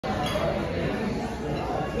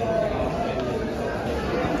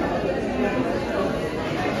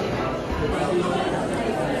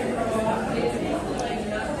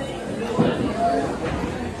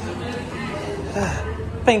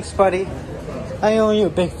Thanks, buddy. I owe you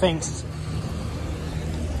big thanks.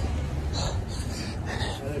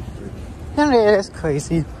 It is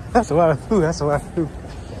crazy. That's a lot of food. That's a lot of food.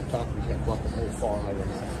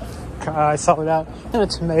 God, I saw that. And a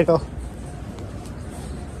tomato.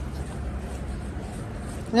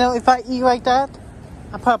 You know, if I eat like that,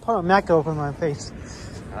 I'll put a part of mac over my face.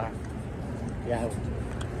 Yeah.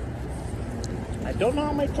 I don't know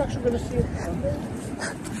how many trucks are going to see it.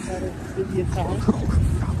 Give you time.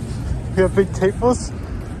 You have big tables?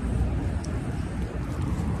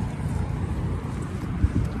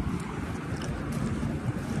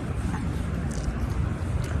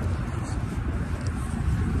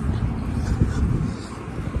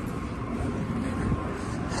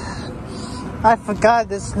 I forgot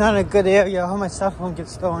this is not a good area. All my stuff won't get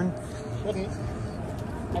stolen. Shouldn't.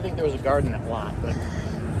 I think there was a garden at lot, but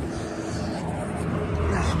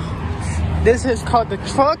this is called the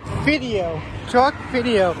truck video. Truck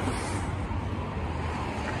video.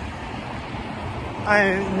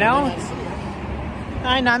 I'm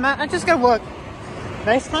just gonna work.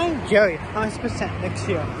 Next time, Jerry, 100% next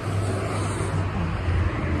year.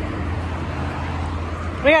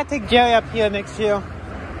 We gotta take Jerry up here next year.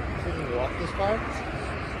 Can you walk this far?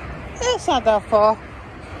 It's not that far.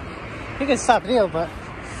 You can stop here, but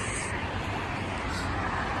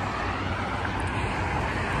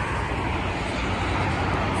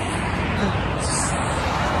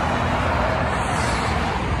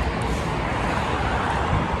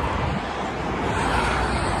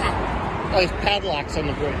oh, there's padlocks on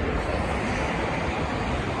the bridge.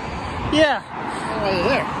 yeah. Oh, why they're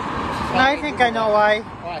there? I think I know why.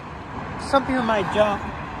 Why? Some people might jump.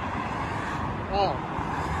 Oh.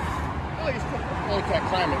 Oh, you still really can't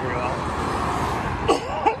climb it very well.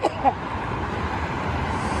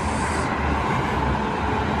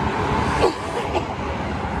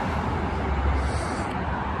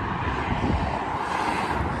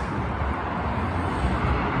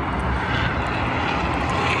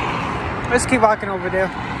 Let's keep walking over there.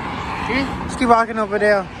 Let's keep walking over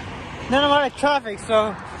there. Not a lot of traffic,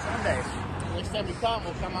 so. Sunday. Next time we come,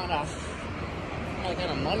 we'll come on like on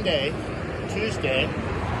a Monday, Tuesday.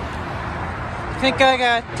 Think I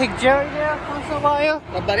gotta take Jerry there once in a while?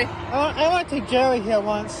 What, buddy? I want to take Jerry here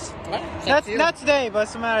once. What? That's not today, but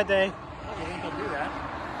some other day. Oh, you think he'll do that?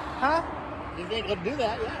 Huh? You think he'll do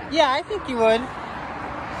that? Yeah. Yeah, I think you would.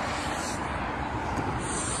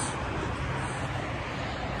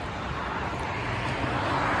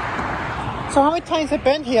 So how many times have you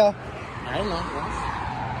been here? I don't know.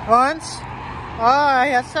 Once?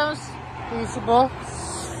 Alright, that sounds feasible.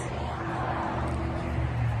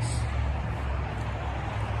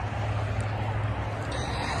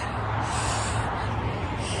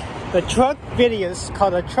 The truck video is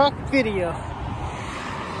called a truck video.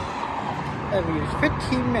 Every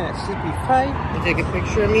 15 minutes, it'd be 5. You take a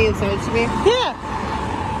picture of me and send it to me? Yeah!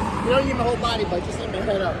 You don't need my whole body, but just let my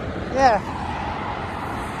head up. Yeah.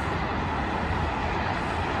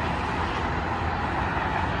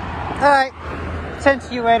 Alright, send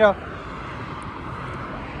to you later.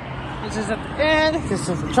 This is at the end. This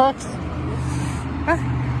is the trucks. Huh?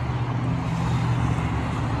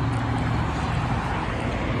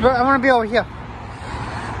 But I want to be over here.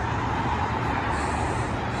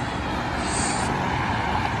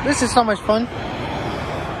 This is so much fun.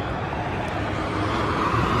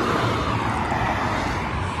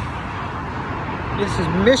 This is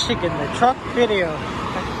Michigan, the truck video.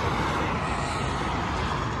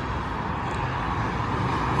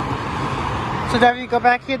 So then you go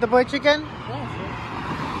back here, the bridge again? Yeah, sure.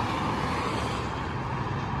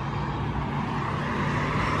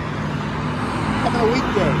 How about a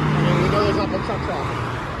weekday? I mean, we know there's not much truck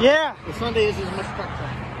traffic. Yeah. The Sundays there's much truck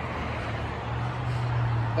traffic.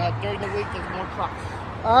 But during the week there's more trucks.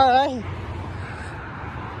 Alright.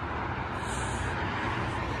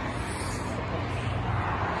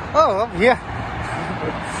 Oh, over here.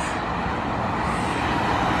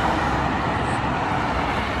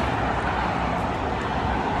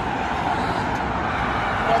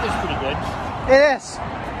 Weather's pretty good. It is.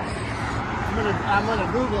 I'm gonna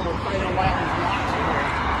Google and find out why there's lots here.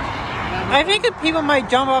 I think that people might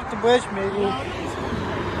jump off the bridge, maybe.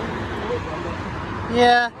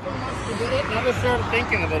 Yeah. Now that I'm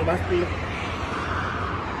thinking of it, it must be.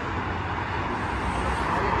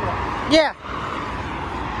 Yeah.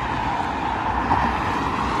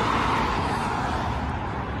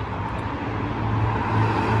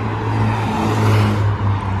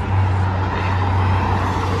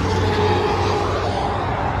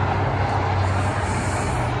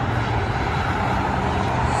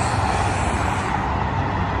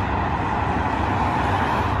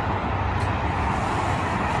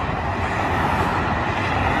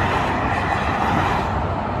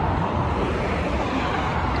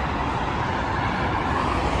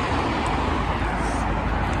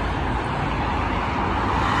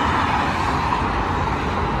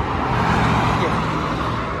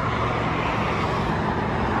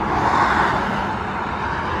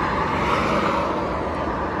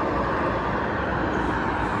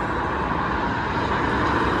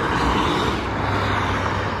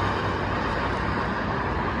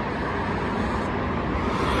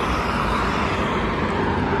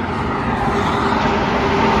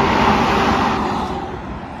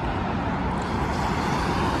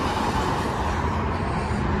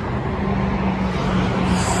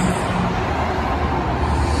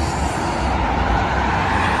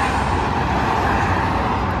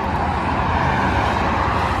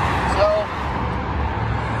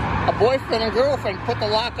 boyfriend and girlfriend put the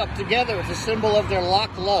lock up together. It's a symbol of their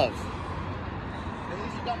locked love. They're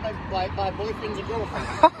usually done by boyfriends and girlfriends.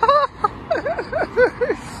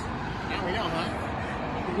 Now we know, huh?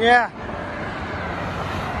 Yeah.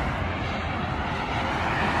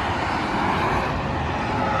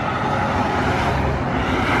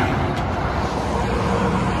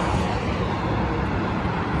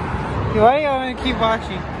 Why are you going to keep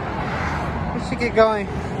watching? We should get going.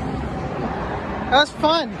 That was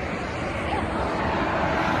fun. What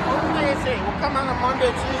did I say? We'll come on a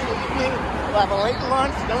Monday, Tuesday evening. We'll have a late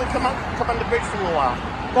lunch. Then we'll come on the bridge for a little while.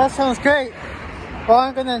 That sounds great.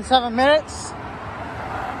 Longer than 7 minutes.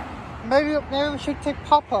 Maybe we should take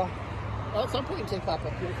Papa. Well, at some point you take Papa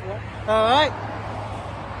up here for what? All right.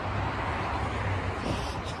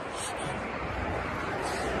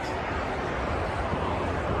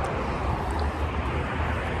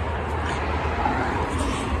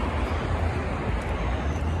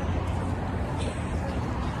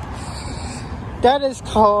 That is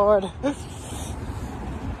called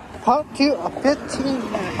part 2 of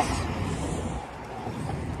 15 minutes.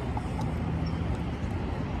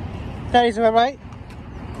 That is right?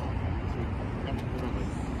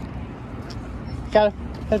 Gotta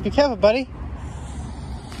be careful, buddy.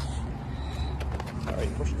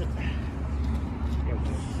 Alright, push it.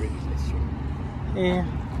 Yeah.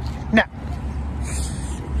 No. I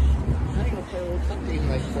think I'll play a little something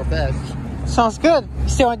like for bed. Sounds good.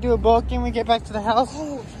 Still want to do a ball game when we get back to the house?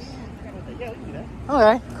 Oh, yeah, we can do that.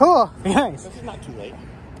 Okay, cool. Nice. This is not too late.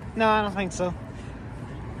 No, I don't think so.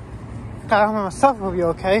 Got home myself will be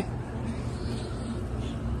okay.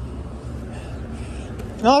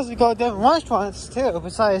 Unless we go to different restaurants too,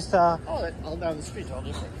 besides Oh, all down the street's all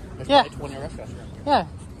different. There's Yeah. probably 20 restaurants around. yeah.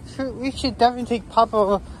 We should definitely take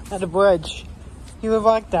Papa at the bridge. He would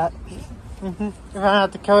like that. If I don't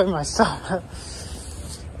have to carry myself.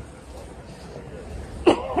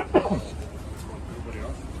 Everybody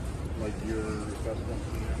else? Like your best friend?